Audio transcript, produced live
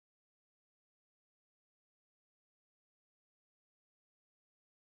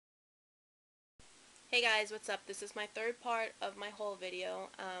Hey guys, what's up? This is my third part of my haul video.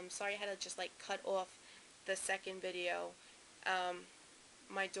 Sorry I had to just like cut off the second video. Um,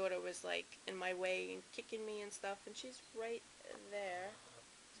 my daughter was like in my way and kicking me and stuff, and she's right there.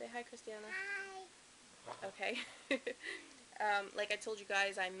 Say hi, Christiana. Hi. Okay. Like I told you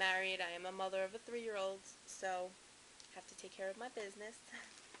guys, I'm married. I am a mother of a 3-year-old, so have to take care of my business.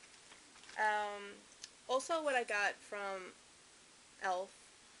 Um, Also, what I got from Elf.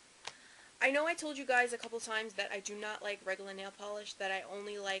 I know I told you guys a couple times that I do not like regular nail polish, that I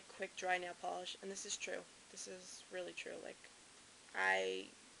only like quick dry nail polish, and this is true. This is really true. Like, I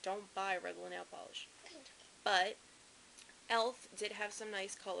don't buy regular nail polish. But Elf did have some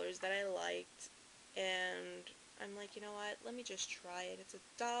nice colors that I liked, and I'm like, you know what? Let me just try it. It's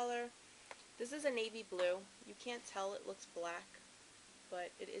 $1. This is a navy blue. You can't tell it looks black,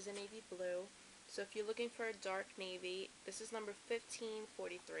 but it is a navy blue. So if you're looking for a dark navy, this is number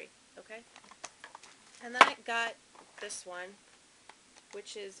 1543, okay? And then I got this one,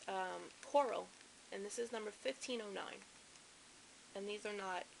 which is Coral, and this is number 1509. And these are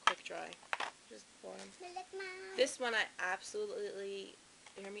not quick dry. Just bought them. This one I absolutely,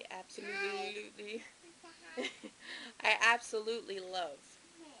 you hear me? Absolutely. I absolutely love.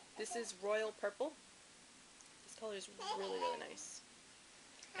 This is Royal Purple. This color is really, really nice.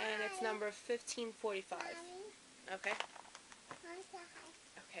 And it's number 1545. Okay?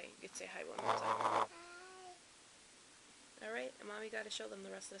 Okay, you can say hi one more time. Alright, and Mommy got to show them the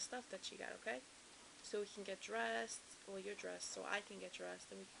rest of the stuff that she got, okay? So we can get dressed. Well, you're dressed, so I can get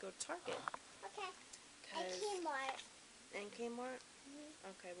dressed, and we can go to Target. Okay. And Kmart. And Kmart?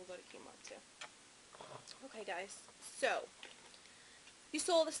 Okay, we'll go to Kmart too. Okay, guys. So, you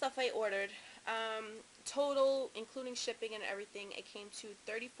saw the stuff I ordered. Total, including shipping and everything, it came to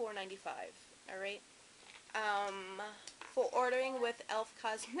 $34.95. Alright? For ordering with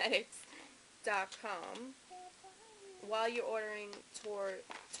elfcosmetics.com, while you're ordering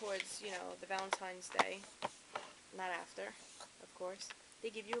towards, the Valentine's Day, not after, of course,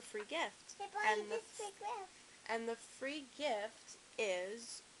 they give you a free gift. And the free gift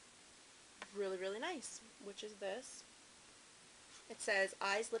is really, really nice, which is this. It says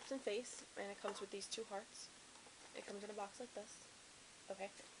eyes, lips, and face, and it comes with these 2 hearts. It comes in a box like this. Okay.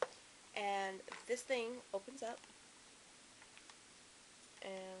 And this thing opens up,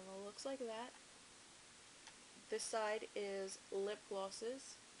 and it looks like that. This side is lip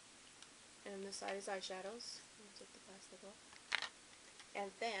glosses, and this side is eyeshadows. Let me take the plastic off.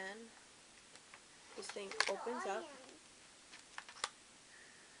 And then this thing opens up,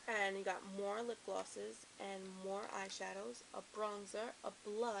 and you got more lip glosses and more eyeshadows, a bronzer, a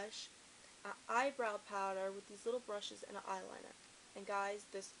blush, an eyebrow powder with these little brushes, and an eyeliner. And guys,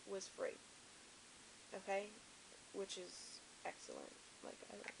 this was free. Okay? Which is excellent. Like,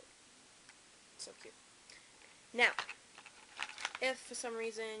 I love it. So cute. Now, if for some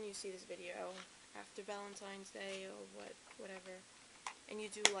reason you see this video after Valentine's Day or whatever, and you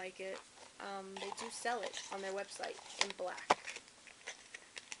do like it, they do sell it on their website in black.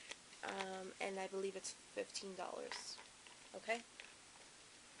 And I believe it's $15. Okay?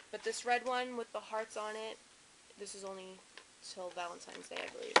 But this red one with the hearts on it, this is only till Valentine's Day, I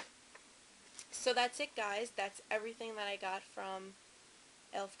believe. So that's it, guys. That's everything that I got from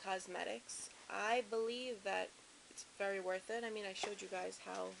Elf Cosmetics. I believe that it's very worth it. I mean, I showed you guys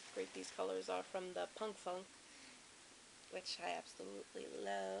how great these colors are from the Punk Funk, which I absolutely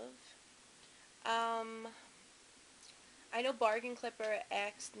love. I know Bargain Clipper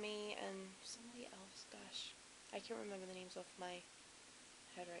asked me, and somebody else, gosh, I can't remember the names off my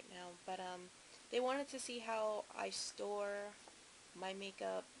head right now, but they wanted to see how I store my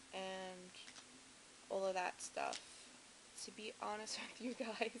makeup and all of that stuff. To be honest with you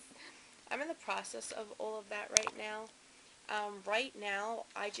guys, I'm in the process of all of that right now. Right now,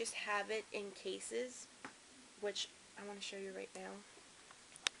 I just have it in cases, which I want to show you right now.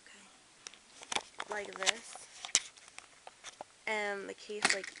 Okay. Like this. And the case,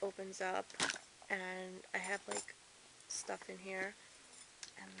 like, opens up, and I have, like, stuff in here,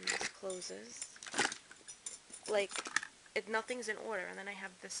 and this closes. Like, nothing's in order, and then I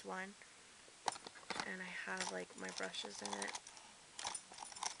have this one, and I have, like, my brushes in it,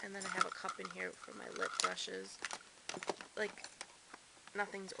 and then I have a cup in here for my lip brushes. Like,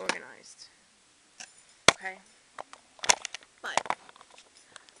 nothing's organized. Okay? But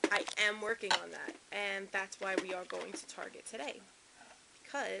I am working on that, and that's why we are going to Target today.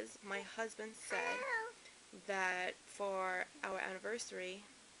 Because my husband said that for our anniversary,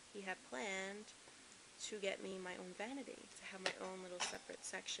 he had planned to get me my own vanity, to have my own little separate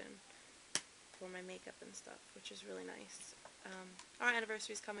section for my makeup and stuff, which is really nice. Our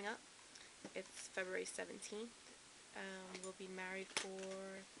anniversary is coming up, It's February 17th. We'll be married for,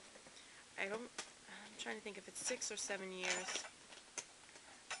 I'm trying to think if it's 6 or 7 years.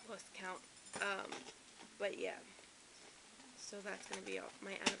 Lost count. But yeah. So that's going to be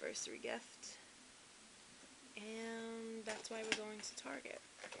my anniversary gift. And that's why we're going to Target.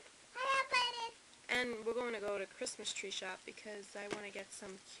 And we're going to go to Christmas tree shop because I want to get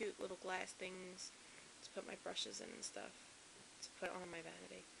some cute little glass things to put my brushes in and stuff to put on my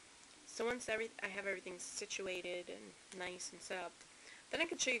vanity. So once I have everything situated and nice and set up, then I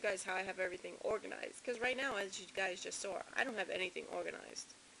can show you guys how I have everything organized. Because right now, as you guys just saw, I don't have anything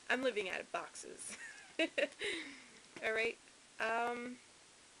organized. I'm living out of boxes. Alright.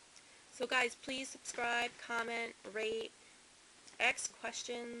 So guys, please subscribe, comment, rate, ask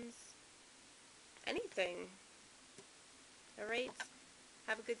questions, anything. Alright?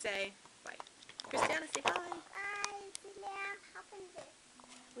 Have a good day. Bye. Christiana, say bye.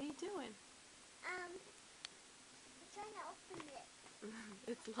 What are you doing? I'm trying to open it.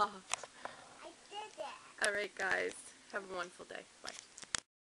 It's locked. I did it. Alright guys, have a wonderful day. Bye.